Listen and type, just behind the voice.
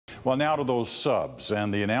Well, now to those subs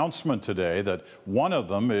and the announcement today that one of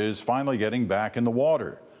them is finally getting back in the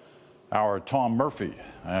water. Our Tom Murphy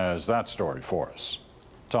has that story for us.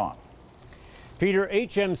 Tom. Peter,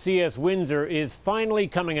 HMCS Windsor is finally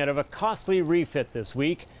coming out of a costly refit this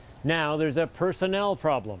week. Now there's a personnel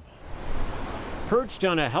problem. Perched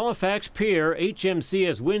on a Halifax pier,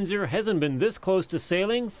 HMCS Windsor hasn't been this close to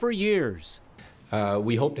sailing for years.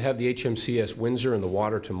 We hope to have the HMCS Windsor in the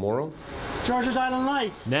water tomorrow. George's Island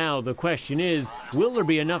Lights. Now the question is, will there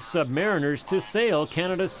be enough submariners to sail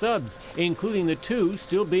Canada's subs, including the two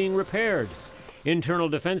still being repaired? Internal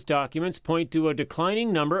defense documents point to a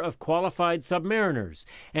declining number of qualified submariners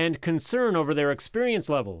and concern over their experience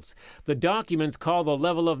levels. The documents call the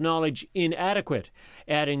level of knowledge inadequate,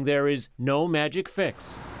 adding there is no magic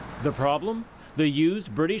fix. The problem? The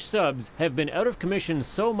used British subs have been out of commission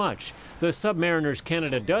so much, the submariners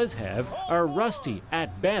Canada does have are rusty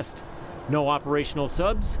at best. No operational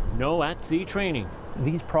subs, no at-sea training.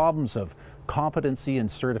 These problems of competency and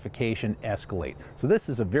certification escalate. So this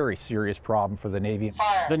is a very serious problem for the Navy.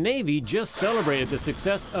 The Navy just celebrated the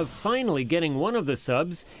success of finally getting one of the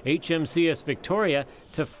subs, HMCS Victoria,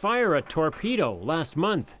 to fire a torpedo last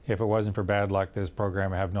month. If it wasn't for bad luck, this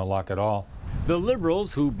program would have no luck at all. The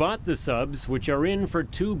Liberals who bought the subs, which are in for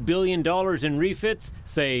 $2 billion in refits,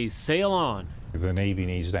 say sail on. The Navy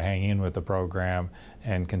needs to hang in with the program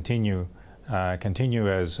and continue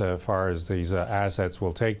as far as these assets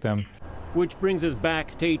will take them. Which brings us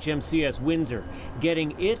back to HMCS Windsor.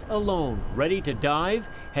 Getting it alone ready to dive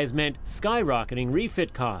has meant skyrocketing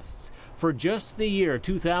refit costs. For just the year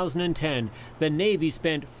 2010, the Navy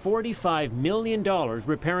spent $45 million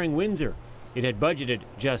repairing Windsor. It had budgeted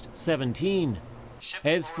just 17.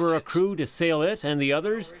 As for a crew to sail it and the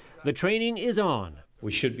others, the training is on.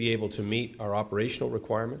 We should be able to meet our operational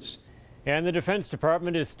requirements. And the Defense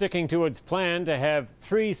Department is sticking to its plan to have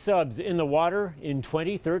 3 subs in the water in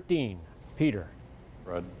 2013. Peter.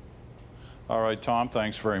 Fred. All right, Tom,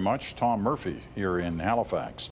 thanks very much. Tom Murphy here in Halifax.